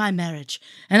happy in my marriage,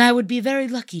 and I would be very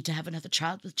lucky to have another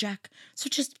child with Jack. So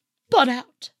just butt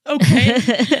out,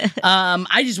 okay?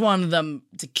 I just wanted them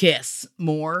to kiss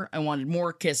more. I wanted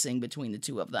more kissing between the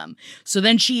two of them. So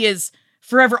then she is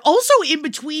forever. Also in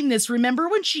between this, remember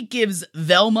when she gives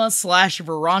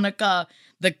Velma/Veronica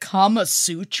the Kama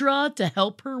Sutra to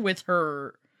help her with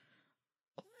her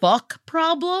fuck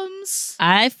problems?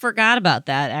 I forgot about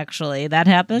that, actually. That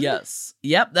happened? Yes.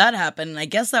 Yep, that happened. And I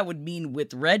guess that would mean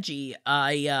with Reggie,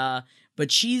 but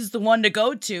but she's the one to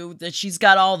go to. That she's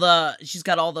got all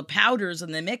the powders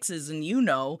and the mixes, and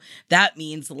that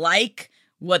means like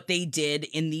what they did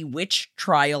in the witch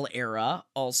trial era,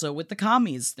 also with the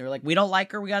commies. They're like, we don't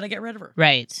like her, we got to get rid of her.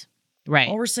 Right.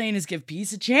 All we're saying is give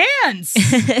peace a chance.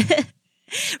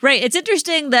 Right. It's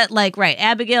interesting that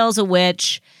Abigail's a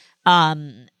witch.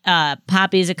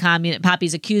 Poppy's a communist.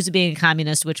 Poppy's accused of being a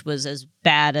communist, which was as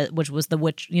bad, which was the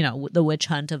witch, the witch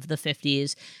hunt of the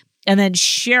 50s. And then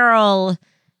Cheryl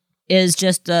is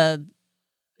just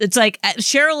it's like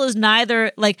Cheryl is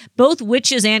neither, both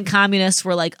witches and communists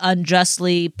were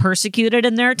unjustly persecuted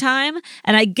in their time.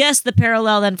 And I guess the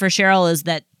parallel then for Cheryl is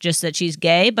that she's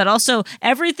gay, but also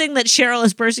everything that Cheryl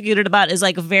is persecuted about is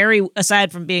very,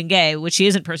 aside from being gay, which she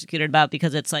isn't persecuted about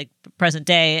because it's present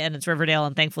day and it's Riverdale.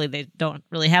 And thankfully they don't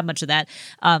really have much of that.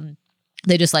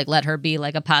 They just let her be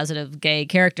a positive gay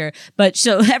character. But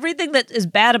so everything that is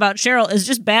bad about Cheryl is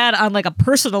just bad on a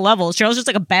personal level. Cheryl's just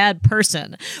a bad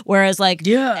person. Whereas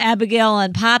Abigail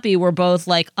and Poppy were both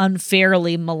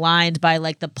unfairly maligned by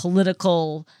the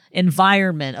political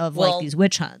environment of these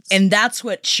witch hunts. And that's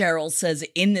what Cheryl says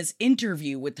in this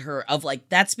interview with her of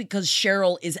that's because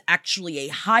Cheryl is actually a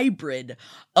hybrid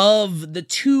of the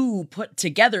two put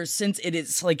together, since it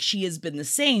is she has been the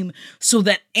same, so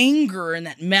that anger and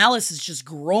that malice has just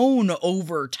grown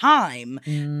over time.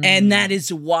 And that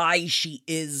is why she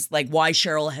is why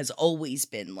Cheryl has always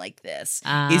been like this,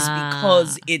 is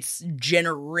because it's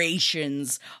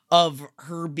generations of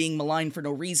her being maligned for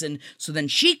no reason. So then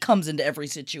she comes into every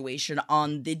situation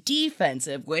on the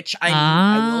defensive, which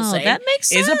I will say that makes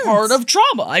sense. Is a part of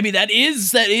trauma. I mean, that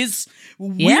is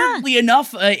weirdly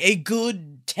enough a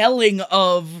good telling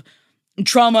of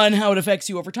trauma and how it affects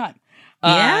you over time.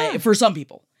 For some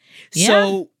people. Yeah.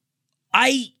 So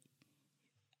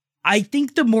I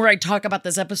think the more I talk about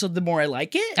this episode, the more I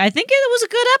like it. I think it was a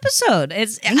good episode.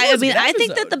 I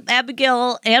think that the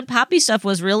Abigail and Poppy stuff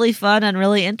was really fun and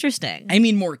really interesting. I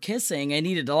mean, more kissing. I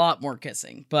needed a lot more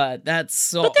kissing, but that's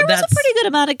so. But there was a pretty good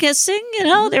amount of kissing.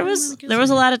 There was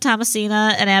a lot of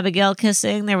Thomasina and Abigail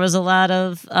kissing. There was a lot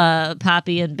of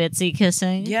Poppy and Bitsy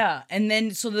kissing. Yeah, and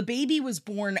then so the baby was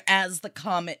born as the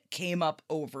comet came up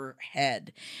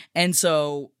overhead, and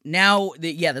so now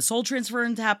the soul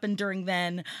transference happened during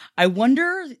then. I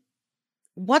wonder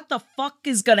what the fuck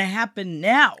is going to happen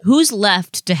now. Who's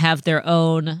left to have their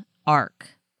own arc?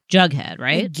 Jughead,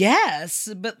 right? Yes,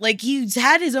 but he's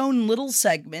had his own little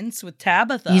segments with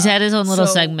Tabitha. He's had his own little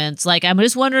segments. I'm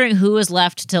just wondering who is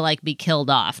left to be killed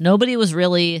off. Nobody was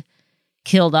really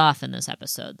killed off in this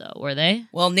episode, though, were they?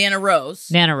 Well, Nana Rose.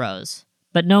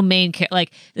 But no main character.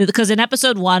 Because in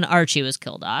episode 1, Archie was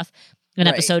killed off. In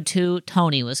episode 2,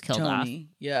 Tony was killed off.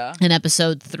 Yeah. In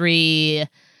episode 3...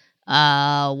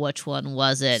 which one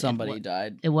was it? Somebody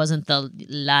died. It wasn't the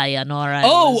Leonora.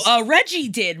 Reggie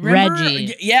did. Remember?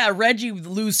 Reggie. Yeah, Reggie.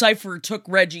 Lou Cypher took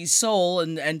Reggie's soul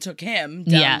and took him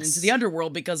down into the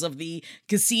underworld because of the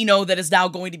casino that is now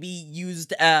going to be used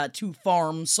to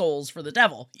farm souls for the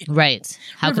devil. Right.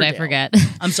 How could I forget?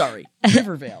 I'm sorry.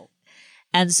 Riverdale.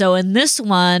 And so in this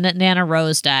one, Nana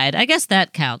Rose died. I guess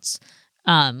that counts.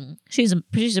 She's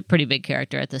a pretty big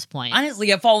character at this point.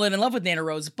 Honestly, I've fallen in love with Nana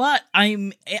Rose, but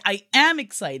I am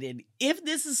excited if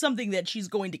this is something that she's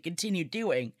going to continue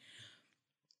doing.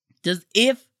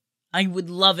 I would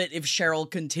love it if Cheryl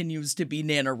continues to be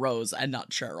Nana Rose and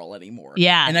not Cheryl anymore.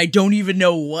 Yeah. And I don't even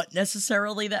know what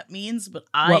necessarily that means, but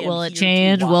what will it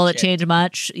change? Will it change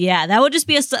much? Yeah, that would just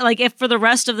be if for the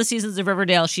rest of the seasons of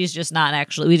Riverdale, she's just not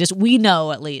actually. We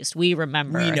know at least. We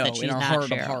remember that she's in our not heart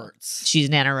Cheryl. of hearts. She's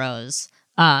Nana Rose.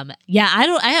 I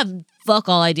have fuck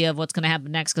all idea of what's going to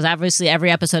happen next, because obviously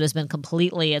every episode has been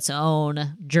completely its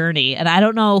own journey, and I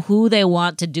don't know who they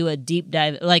want to do a deep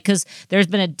dive, because there's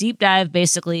been a deep dive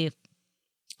basically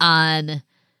on,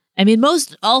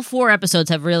 all 4 episodes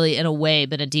have really in a way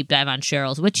been a deep dive on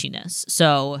Cheryl's witchiness.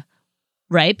 So,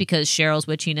 right, because Cheryl's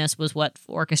witchiness was what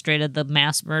orchestrated the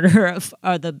mass murder of,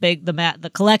 or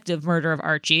the collective murder of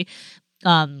Archie.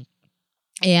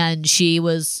 And she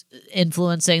was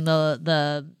influencing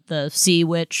the sea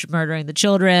witch murdering the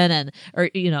children,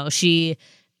 she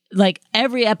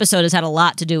every episode has had a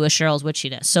lot to do with Cheryl's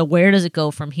witchiness. So where does it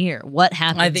go from here? What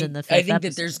happens in the 5th episode? I think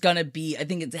that there's gonna be. I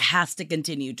think it has to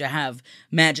continue to have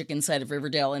magic inside of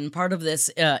Riverdale. And part of this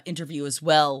interview as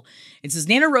well, it says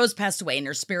Nana Rose passed away and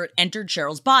her spirit entered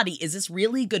Cheryl's body. Is this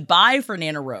really goodbye for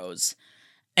Nana Rose?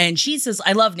 And she says,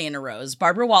 I love Nana Rose.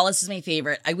 Barbara Wallace is my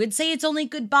favorite. I would say it's only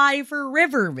goodbye for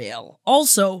Riverdale.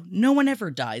 Also, no one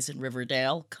ever dies in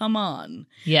Riverdale. Come on.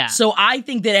 Yeah. So I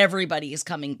think that everybody is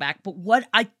coming back. But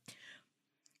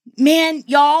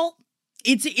y'all,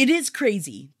 It is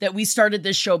crazy that we started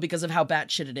this show because of how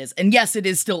batshit it is. And yes, it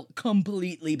is still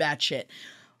completely batshit.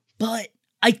 But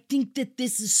I think that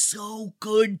this is so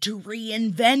good to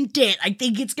reinvent it. I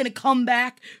think it's going to come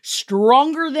back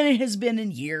stronger than it has been in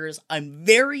years. I'm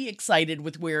very excited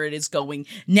with where it is going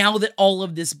now that all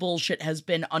of this bullshit has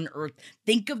been unearthed.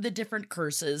 Think of the different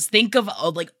curses. Think of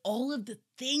like all of the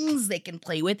things they can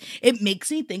play with. It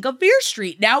makes me think of Fear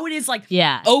Street. Now it is like,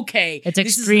 okay, it's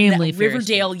extremely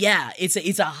Riverdale. Yeah,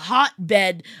 it's a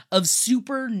hotbed of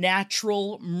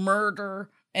supernatural murder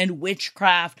and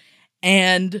witchcraft,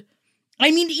 and I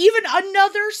mean, even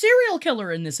another serial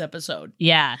killer in this episode.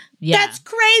 Yeah. That's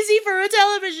crazy for a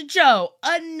television show.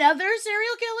 Another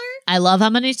serial killer? I love how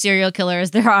many serial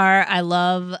killers there are. I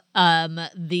love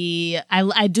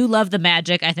I do love the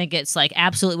magic. I think it's like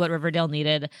absolutely what Riverdale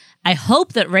needed. I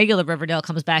hope that regular Riverdale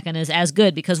comes back and is as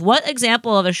good, because what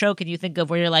example of a show can you think of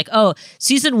where you're like, oh,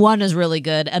 season 1 is really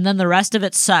good and then the rest of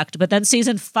it sucked, but then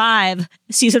season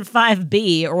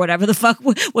 5B or whatever the fuck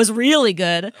was really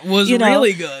good.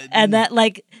 Really good. And that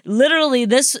like literally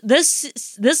this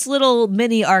little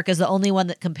mini arc is the only one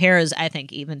that compares, I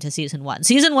think, even to season 1.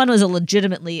 Season 1 was a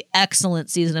legitimately excellent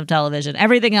season of television.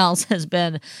 Everything else has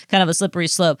been kind of a slippery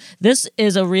slope. This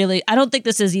is I don't think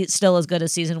this is still as good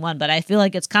as season 1, but I feel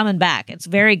like it's coming back. It's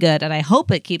very good, and I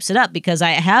hope it keeps it up because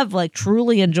I have like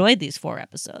truly enjoyed these 4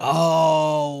 episodes.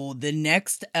 Oh, the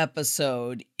next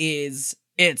episode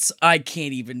I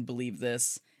can't even believe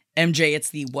this. MJ,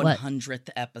 it's the 100th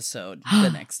episode, the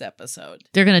next episode.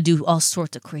 They're going to do all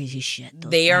sorts of crazy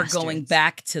shit. They are going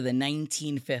back to the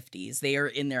 1950s. They are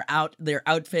in their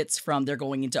outfits they're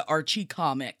going into Archie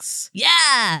comics.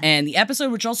 Yeah! And the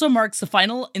episode, which also marks the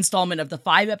final installment of the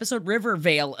 5-episode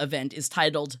Riverdale event, is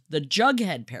titled The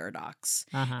Jughead Paradox.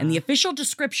 And the official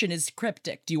description is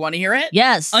cryptic. Do you want to hear it?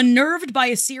 Yes. Unnerved by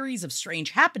a series of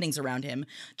strange happenings around him,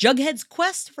 Jughead's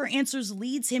quest for answers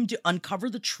leads him to uncover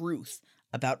the truth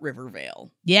about Riverdale.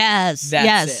 Yes.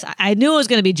 That's it. I knew it was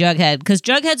going to be Jughead because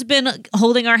Jughead's been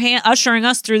holding our hand, ushering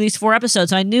us through these 4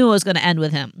 episodes. So I knew it was going to end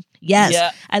with him. Yes.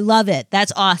 Yeah. I love it.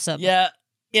 That's awesome. Yeah.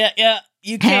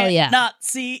 You can't not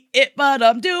see it, but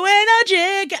I'm doing a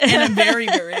jig. And I'm very,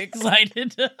 very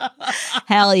excited.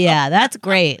 Hell yeah. That's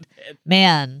great.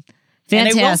 Man.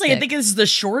 Fantastic. And I will say, I think this is the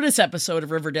shortest episode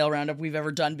of Riverdale Roundup we've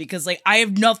ever done because, like, I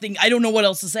don't know what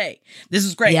else to say. This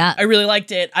is great. Yeah. I really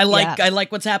liked it. I like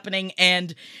what's happening.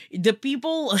 And the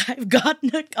people, I've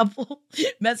gotten a couple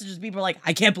messages. People are like,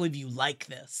 I can't believe you like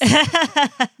this.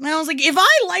 And I was like, if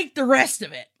I like the rest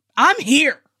of it, I'm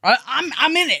here.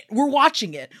 I'm in it. We're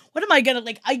watching it. What am I gonna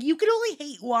like? You can only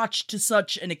hate watch to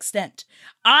such an extent.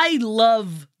 I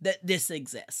love that this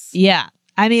exists. Yeah.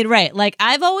 I mean, right. Like,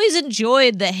 I've always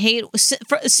enjoyed the hate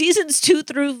for seasons 2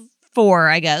 through 4,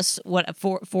 I guess. 4A,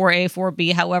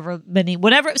 4B, however many,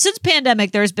 whatever. Since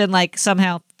pandemic, there's been like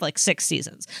somehow like 6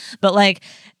 seasons. But like,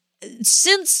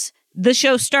 since the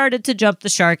show started to jump the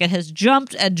shark, it has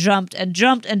jumped and jumped and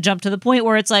jumped and jumped to the point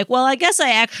where it's like, well, I guess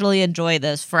I actually enjoy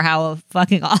this for how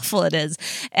fucking awful it is.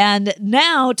 And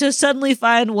now to suddenly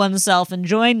find oneself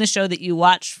enjoying the show that you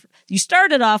watch. You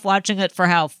started off watching it for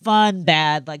how fun,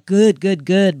 bad, like good,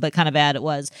 but kind of bad it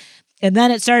was. And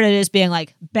then it started as being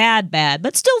like bad,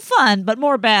 but still fun, but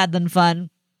more bad than fun.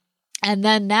 And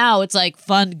then now it's like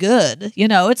fun, good. You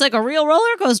know, it's like a real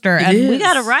roller coaster. We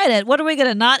got to ride it. What are we going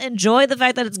to not enjoy the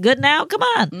fact that it's good now? Come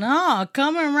on. No,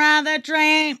 come and ride that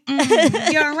train.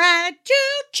 You're right.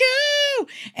 Choo-choo.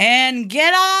 And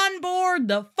get on board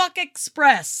the fuck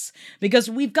express. Because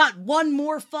we've got one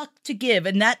more fuck to give.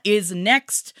 And that is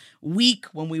next week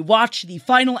when we watch the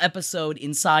final episode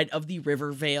inside of the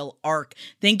Riverdale arc.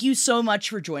 Thank you so much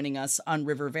for joining us on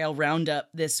Riverdale Roundup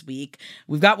this week.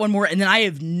 We've got one more, and then I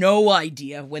have no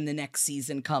idea when the next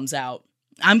season comes out.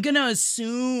 I'm gonna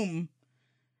assume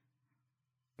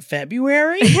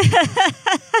February?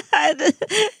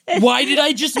 Why did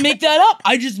I just make that up?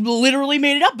 I just literally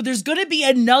made it up, but there's gonna be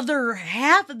another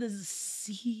half of the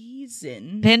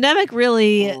season. Pandemic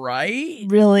really, right?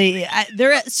 Really,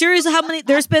 seriously, how many?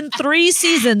 There's been 3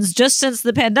 seasons just since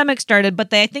the pandemic started,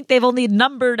 but I think they've only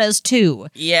numbered as 2.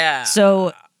 Yeah.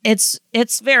 So it's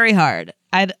very hard.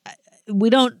 We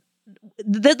don't.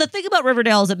 The thing about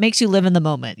Riverdale is it makes you live in the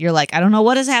moment. You're like, I don't know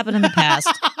what has happened in the past.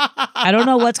 I don't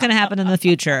know what's going to happen in the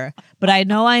future, but I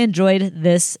know I enjoyed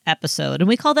this episode. And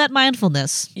we call that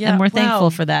mindfulness. Yeah, and we're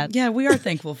thankful for that. Yeah, we are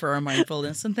thankful for our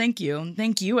mindfulness. And thank you. And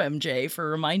thank you, MJ,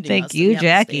 for reminding us. Thank you, that we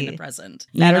have to stay Jackie. in the present.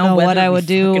 I don't know what I would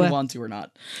do. Fucking want to or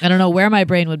not. I don't know where my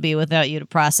brain would be without you to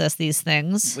process these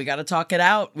things. We got to talk it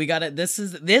out.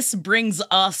 This brings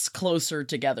us closer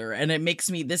together. And it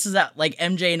makes me, this is like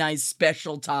MJ and I's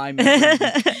special time.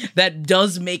 That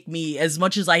does make me, as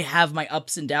much as I have my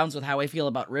ups and downs with how I feel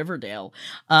about Riverdale,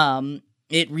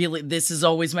 this is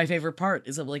always my favorite part,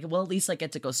 is of like, well, at least I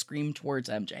get to go scream towards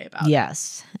MJ about it.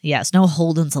 Yes. No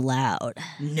Holdens allowed.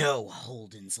 No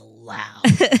Holdens allowed.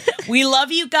 We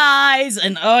love you guys,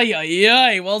 and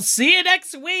we'll see you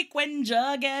next week when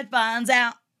Jughead finds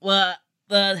out what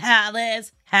the hell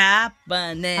is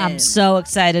happening. I'm so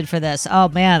excited for this. Oh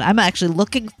man, I'm actually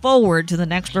looking forward to the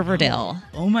next Riverdale.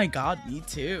 Oh my god, me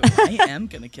too. I am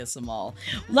gonna kiss them all.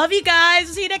 Love you guys.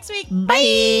 See you next week.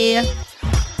 Bye.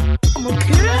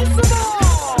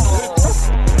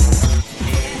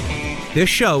 This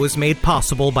show is made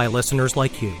possible by listeners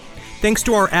like you. Thanks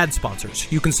to our ad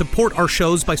sponsors, you can support our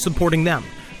shows by supporting them.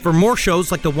 For more shows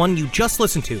like the one you just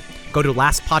listened to, go to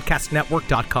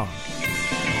lastpodcastnetwork.com.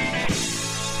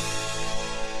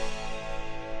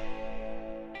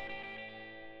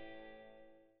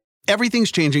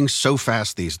 Everything's changing so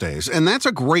fast these days, and that's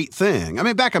a great thing. I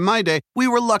mean, back in my day, we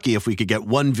were lucky if we could get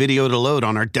one video to load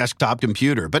on our desktop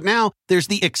computer. But now, there's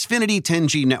the Xfinity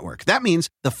 10G network. That means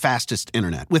the fastest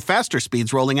internet, with faster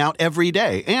speeds rolling out every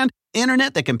day, and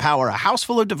internet that can power a house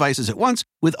full of devices at once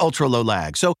with ultra-low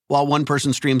lag. So while one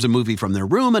person streams a movie from their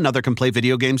room, another can play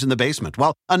video games in the basement,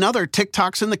 while another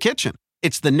TikToks in the kitchen.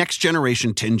 It's the next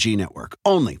generation 10G network,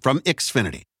 only from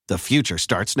Xfinity. The future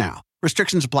starts now.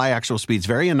 Restrictions apply. Actual speeds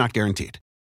vary and not guaranteed.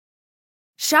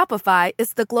 Shopify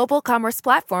is the global commerce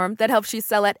platform that helps you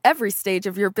sell at every stage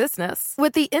of your business.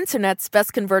 With the internet's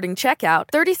best converting checkout,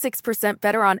 36%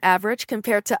 better on average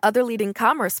compared to other leading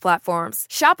commerce platforms,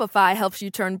 Shopify helps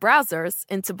you turn browsers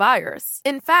into buyers.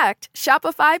 In fact,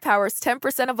 Shopify powers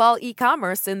 10% of all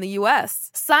e-commerce in the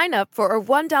U.S. Sign up for a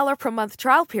 $1 per month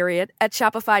trial period at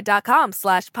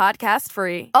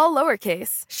shopify.com/podcastfree. All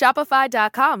lowercase,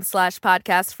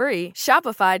 shopify.com/podcastfree,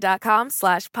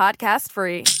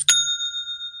 shopify.com/podcastfree.